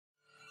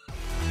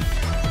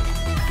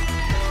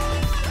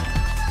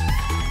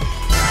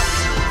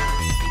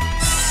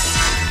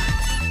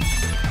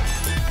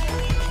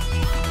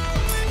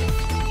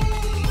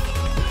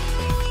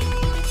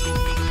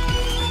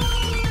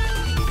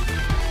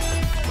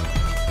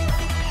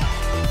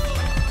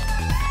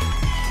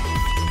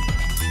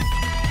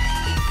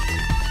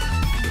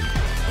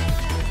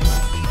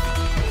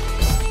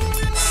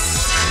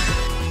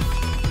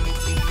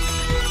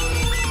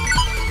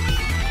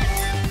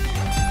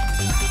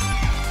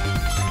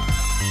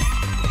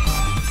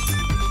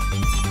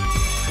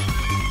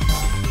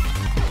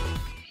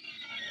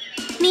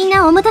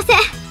ゃお待たせ。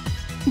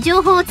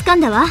情報をつか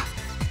んだわ。なに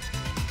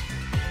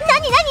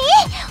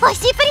美味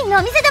しいプリンの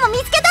お店でも見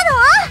つけたの？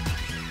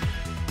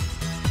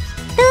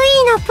ルイ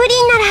のプ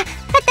リンなら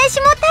私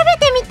も食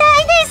べてみた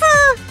い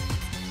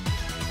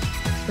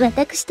です。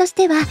私とし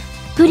ては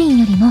プリン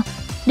よりも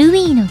ル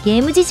イーのゲ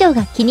ーム事情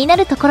が気にな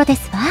るところで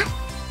すわ。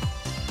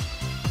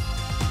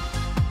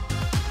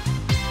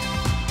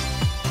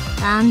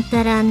あん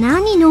たら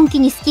何のんき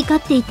に好き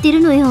勝手言ってる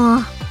のよ。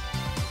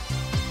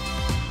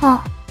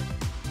あ、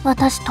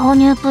私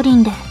豆乳プリ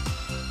ンで。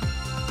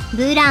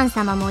ブラン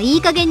様もい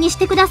い加減にし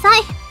てくださ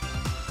い。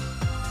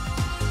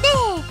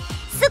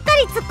すっか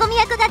りツッコミ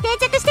役が定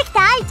着してきた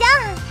愛ちゃん。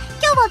今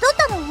日はどっ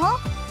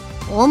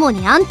たの？主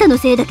にあんたの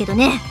せいだけど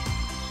ね。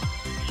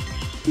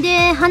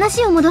で、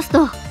話を戻す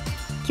と、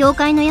教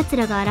会のやつ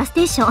らがラス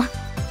テーショ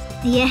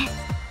ン、いえ、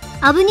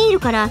アブニール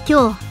から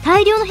今日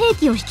大量の兵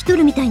器を引き取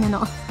るみたいな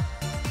の。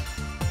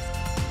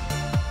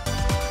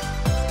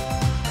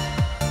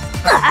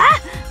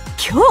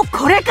今日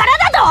これから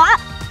だと？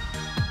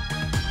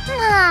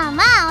まあ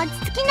まあ落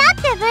ち着きなっ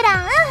てブ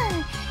ラン。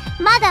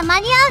まだ間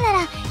に合う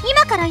なら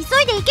今から急い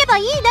で行けば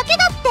いいだけ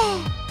だって。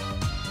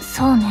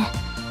そうね、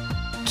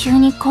急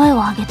に声を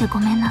上げてご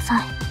めんな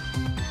さい。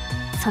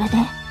それで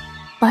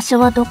場所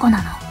はどこ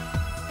なの？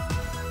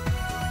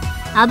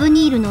アブ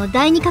ニールの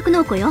第二格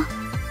納庫よ。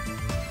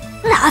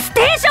ラス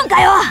テーション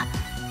かよ。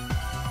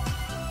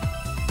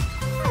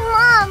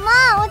まあま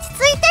あ落ち着い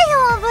てよ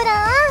ブ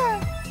ラン。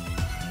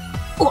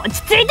落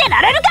ち着いて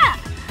られるか。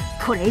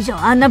これ以上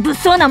あんな物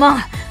騒なもん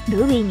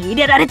ルイに入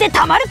れられて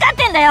たまるかっ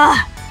てんだよ。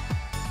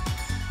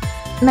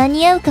間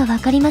に合うか分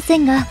かりませ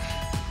んが、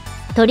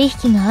取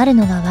引がある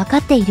のが分か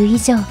っている以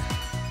上、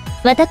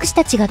私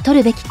たちが取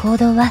るべき行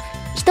動は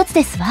一つ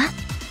ですわ。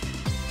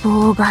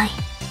妨害ね。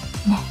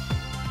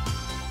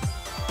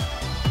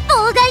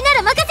妨害な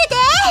ら任せて。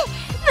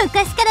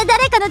昔から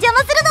誰かの邪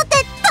魔するのって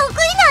得意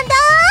なんだ。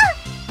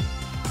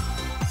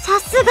さ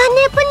すがネ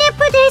プネ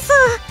プです。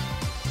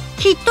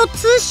きっと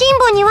通信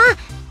簿には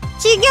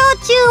授業中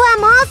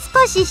はもう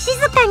少し静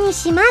かに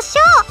しましょ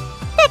うっ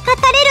て書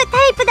かれる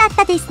タイプだっ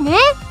たですね。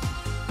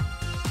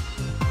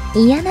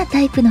嫌な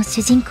タイプの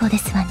主人公で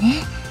すわ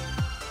ね。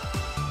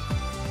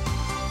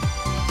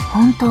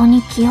本当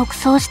に記憶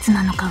喪失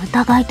なのか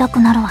疑いたく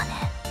なるわね。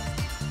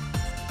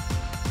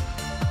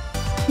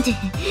で、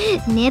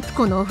ネプ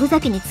コのおふざ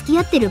けに付き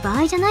合ってる場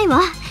合じゃない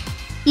わ。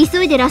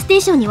急いでラステ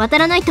ーションに渡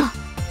らないと。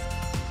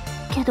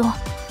けど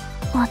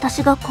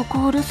私がこ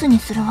こを留守に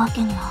するわ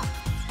けには。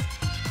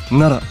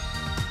なら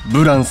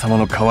ブラン様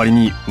の代わり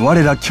に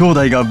我ら兄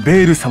弟が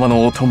ベール様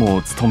のお供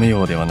を務め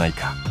ようではない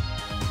か。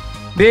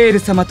ベール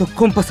様と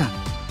コンパさん、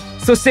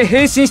そして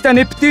変身した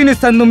ネプテューヌ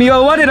さんの身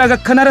は我らが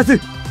必ず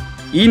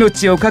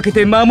命を懸け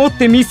て守っ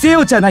てみせ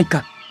ようじゃない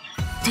か。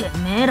て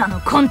めえらの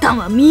魂胆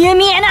は見え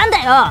見えなんだ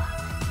よ。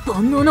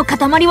煩悩の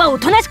塊はお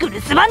となしく留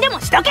守番で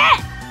もしとけ。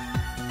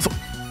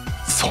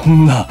そ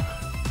んな。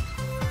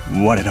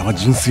我らは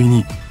純粋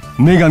に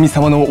女神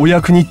様のお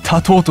役に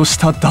立とうとし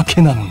ただ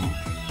けなのに。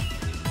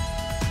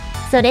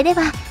それで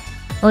は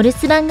お留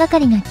守番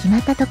係が決ま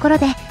ったところ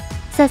で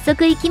早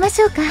速行きま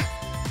しょうか。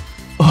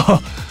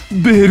あ、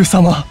ベール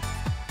様、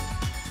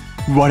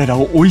我ら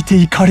を置いて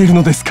いかれる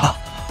のですか。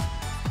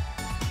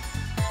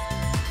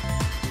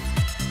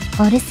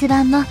お留守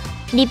番も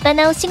立派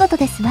なお仕事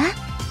ですわ。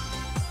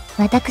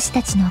私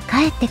たちの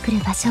帰ってくる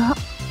場所を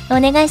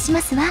お願いし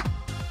ますわ。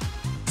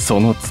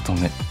その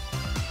務め、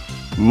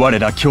我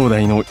ら兄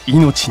弟の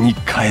命に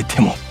変え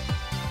ても。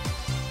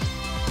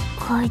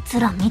こいつ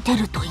ら見て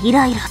るとイ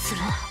ライラす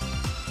る。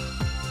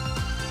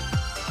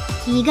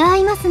気が合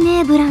います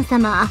ねブラン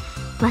様。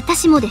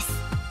私もです。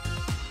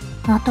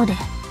後で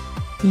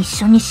一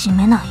緒に締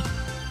めない？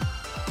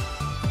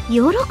喜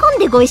ん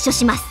でご一緒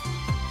します。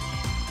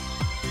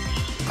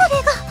こ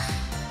れが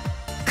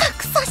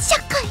格差社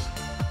会。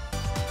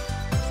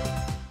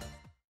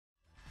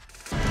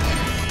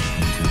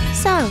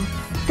 So,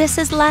 this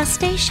is last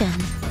station.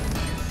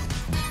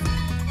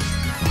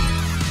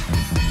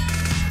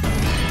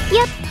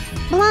 Yep.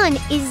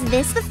 Blonde, is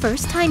this the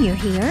first time you're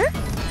here?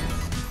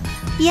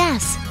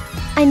 Yes,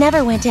 I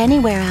never went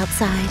anywhere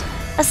outside,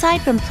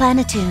 aside from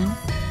Planetoon.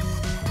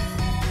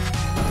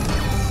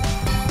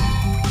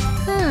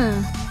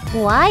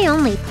 Why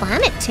only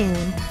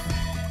Planetoon?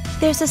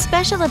 There's a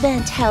special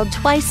event held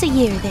twice a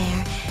year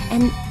there,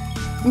 and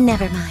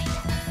never mind.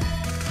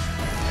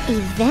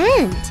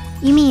 Event?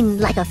 You mean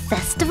like a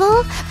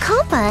festival?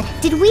 Compa,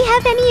 did we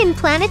have any in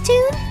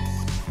Planetoon?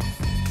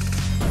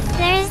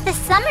 There's the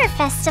summer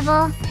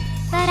festival,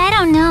 but I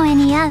don't know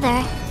any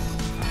other.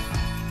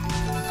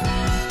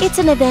 It's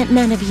an event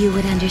none of you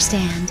would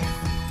understand.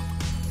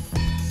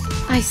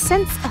 I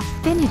sense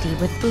affinity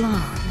with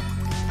Blonde.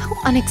 How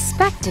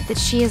unexpected that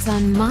she is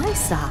on my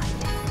side.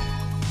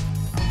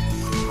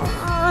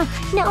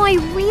 Now I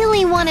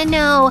really want to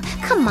know.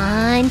 Come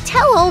on,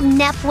 tell old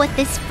Nep what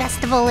this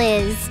festival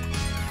is.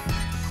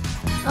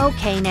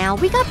 Okay, now,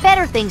 we got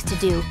better things to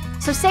do,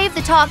 so save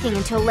the talking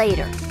until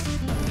later.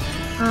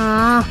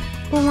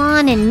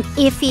 Blonde and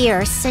Iffy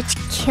are such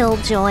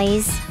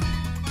killjoys.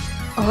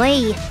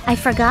 Oi, I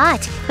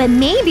forgot. But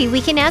maybe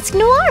we can ask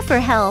Noir for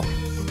help.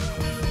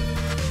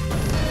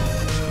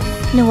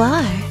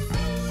 Noir?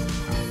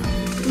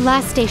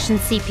 Last station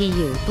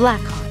CPU,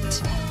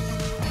 Blackheart.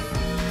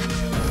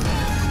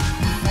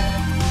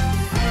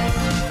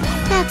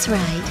 That's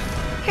right.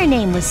 Her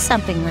name was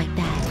something like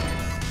that.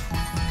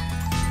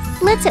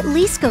 Let's at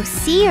least go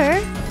see her.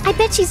 I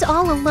bet she's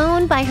all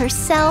alone by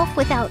herself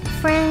without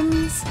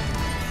friends.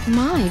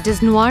 My,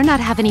 does Noir not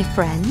have any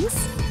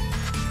friends?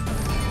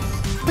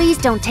 Please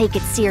don't take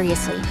it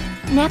seriously.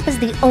 Nappa's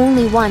the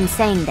only one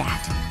saying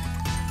that.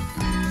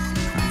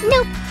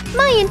 Nope.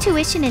 My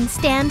intuition and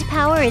stand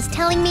power is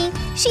telling me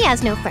she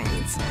has no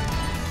friends.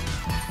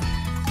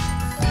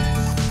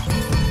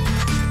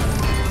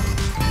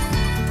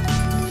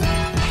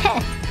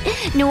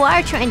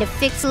 Noir trying to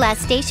fix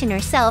Last Station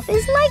herself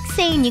is like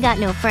saying you got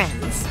no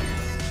friends.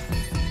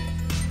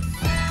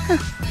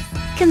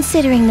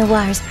 Considering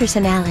Noir's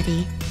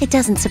personality, it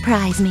doesn't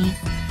surprise me.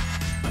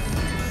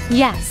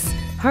 Yes,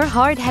 her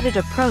hard-headed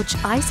approach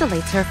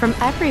isolates her from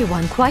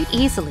everyone quite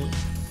easily.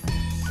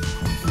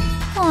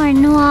 Poor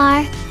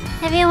Noir.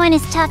 Everyone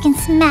is talking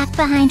smack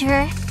behind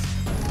her.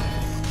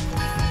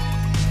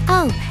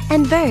 Oh,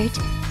 and Bert,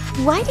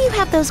 why do you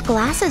have those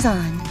glasses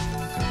on?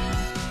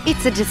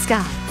 It's a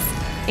disguise.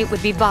 It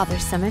would be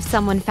bothersome if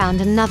someone found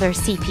another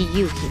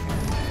CPU here.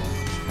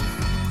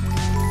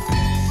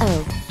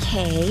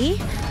 Okay.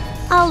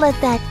 I'll let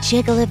that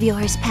jiggle of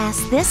yours pass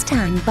this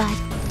time, but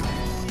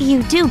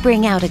you do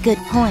bring out a good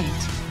point.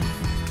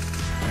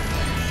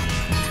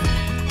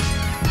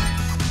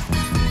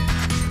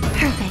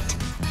 Perfect.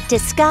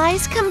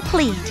 Disguise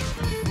complete.